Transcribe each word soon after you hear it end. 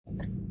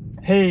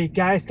Hey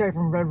guys, Guy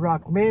from Red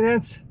Rock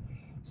Maintenance.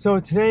 So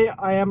today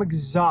I am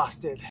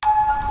exhausted.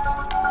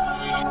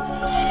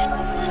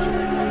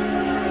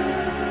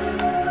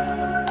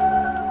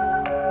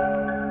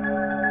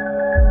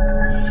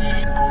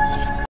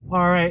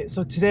 Alright,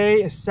 so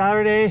today is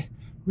Saturday.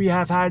 We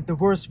have had the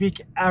worst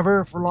week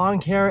ever for lawn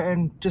care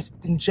and just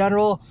in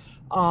general.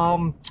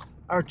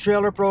 Our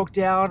trailer broke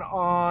down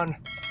on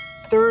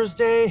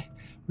Thursday.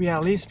 We had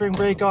a leaf spring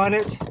break on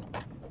it.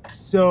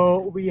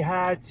 So we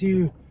had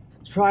to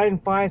try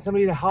and find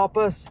somebody to help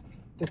us.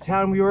 The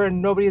town we were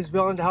in, nobody is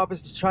willing to help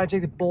us to try and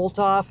take the bolt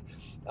off.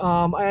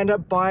 I ended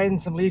up buying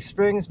some leaf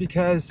springs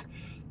because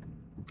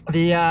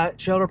the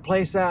trailer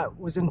place that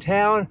was in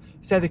town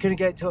said they couldn't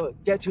get to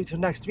it till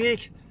next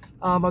week.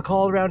 I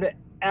called around to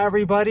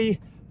everybody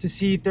to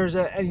see if there's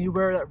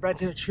anywhere that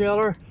rented a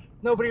trailer.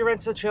 Nobody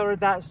rents a trailer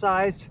that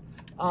size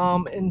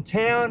in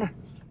town,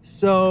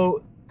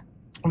 so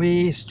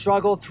we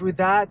struggled through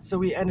that. So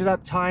we ended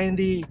up tying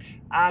the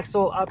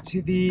axle up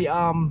to the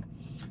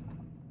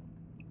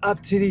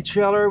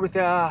trailer with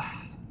a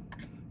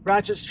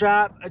ratchet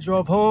strap. I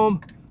drove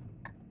home.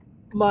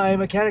 My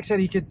mechanic said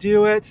he could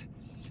do it.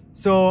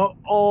 So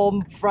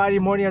all Friday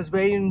morning I was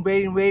waiting,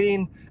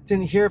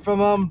 didn't hear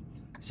from him.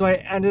 So I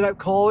ended up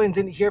calling,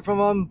 didn't hear from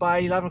him by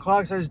 11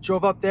 o'clock, so I just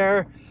drove up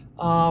there.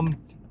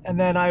 And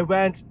then I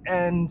went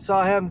and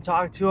saw him,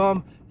 talked to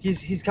him.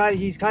 He's kind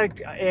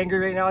of angry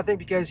right now, I think,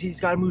 because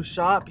he's got to move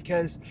shop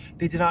because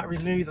they did not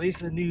renew the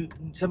lease.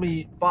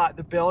 Somebody bought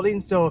the building,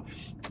 so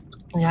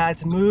he had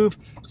to move.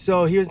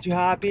 So he wasn't too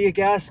happy, I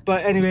guess.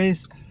 But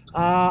anyways,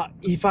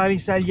 he finally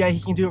said, yeah, he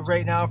can do it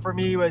right now for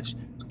me, which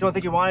I don't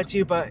think he wanted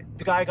to, but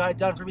the guy got it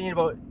done for me in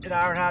about an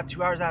hour and a half,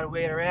 2 hours. I had to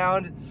wait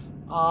around.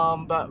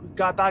 But we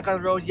got back on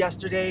the road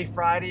yesterday,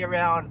 Friday,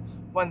 around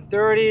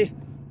 1:30,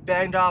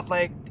 banged off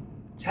like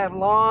 10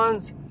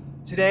 lawns.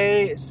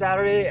 Today,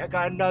 Saturday, I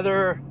got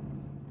another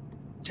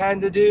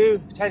 10 to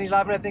do, 10,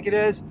 11 I think it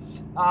is.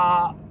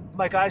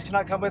 My guys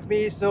cannot come with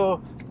me,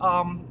 so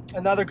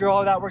another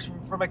girl that works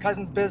for my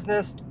cousin's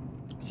business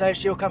said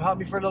she'll come help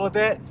me for a little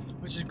bit,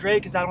 which is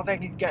great because I don't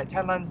think I can get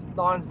 10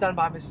 lawns done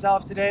by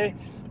myself today.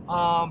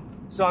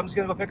 So I'm just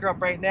gonna go pick her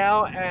up right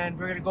now, and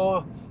we're gonna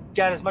go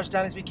get as much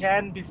done as we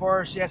can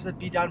before she has to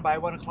be done by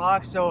 1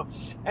 o'clock. So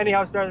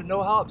anyhow, it's better than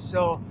no help.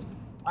 So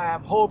I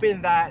am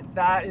hoping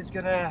that is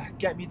gonna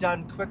get me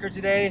done quicker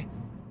today.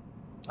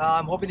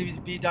 I'm hoping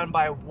to be done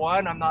by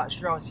 1. I'm not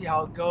sure. I'll see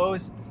how it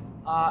goes.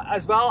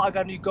 As well, I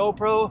got a new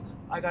GoPro.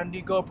 I got a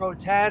new GoPro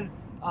 10.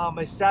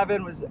 My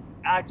 7 was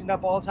acting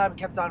up all the time. It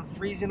kept on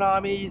freezing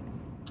on me.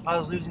 I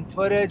was losing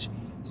footage.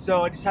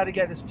 So I decided to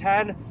get this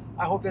 10.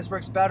 I hope this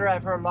works better.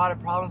 I've heard a lot of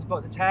problems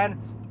about the 10,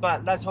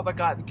 but let's hope I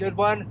got the good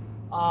one.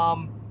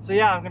 So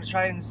yeah, I'm gonna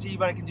try and see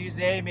what I can do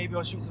today. Maybe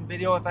I'll shoot some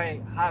video if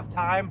I have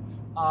time.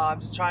 I'm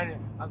kind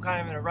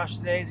of in a rush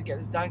today to get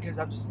this done because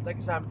I'm just, like I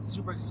said, I'm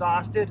super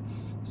exhausted.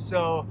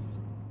 So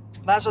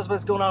that's just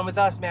what's going on with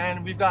us,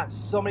 man. We've got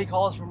so many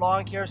calls for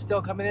lawn care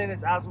still coming in.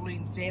 It's absolutely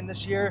insane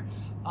this year.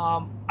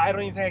 I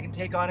don't even think I can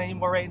take on any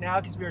more right now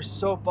because we are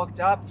so booked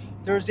up.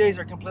 Thursdays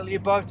are completely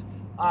booked.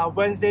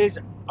 Wednesdays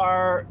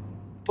are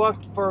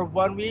booked for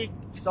 1 week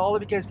solid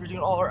because we're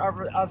doing all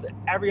our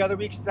every other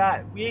week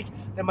that week.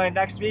 Then my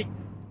next week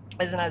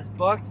isn't as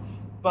booked,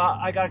 but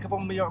I got a couple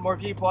more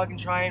people I can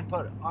try and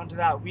put onto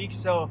that week.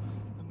 So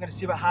I'm gonna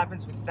see what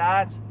happens with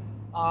that.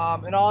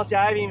 And honestly,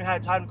 I haven't even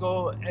had time to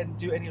go and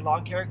do any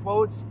lawn care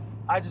quotes.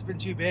 I've just been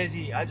too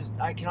busy. I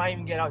cannot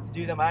even get out to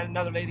do them. I had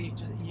another lady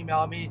just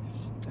email me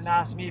and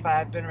asked me if I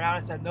had been around. I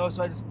said no,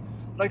 so I just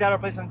looked at her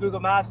place on Google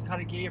Maps and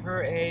kind of gave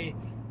her a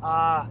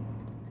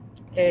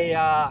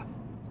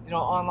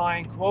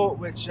online quote,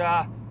 which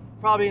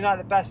probably not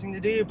the best thing to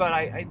do, but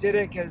I did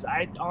it because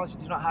I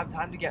honestly do not have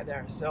time to get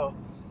there. So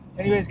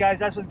anyways, guys,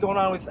 that's what's going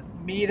on with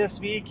me this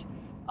week.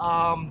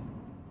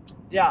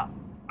 Yeah,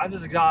 I'm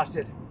just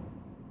exhausted.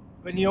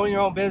 When you own your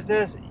own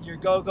business, you're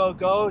go, go,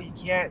 go. You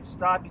can't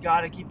stop. You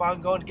got to keep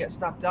on going to get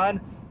stuff done.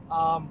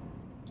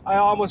 I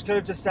almost could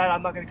have just said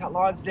I'm not going to cut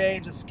lawns today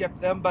and just skip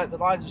them, but the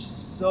lawns are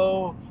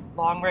so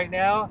long right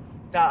now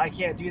that I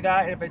can't do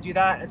that. And if I do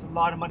that, it's a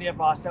lot of money I've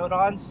lost out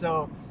on.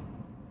 So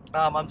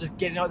I'm just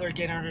getting out there,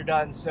 getting it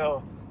done.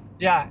 So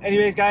yeah,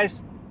 anyways,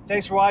 guys,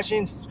 thanks for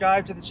watching.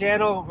 Subscribe to the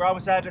channel. We're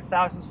almost at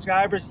 1,000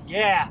 subscribers.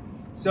 Yeah.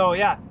 So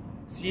yeah,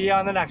 see you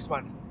on the next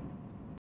one.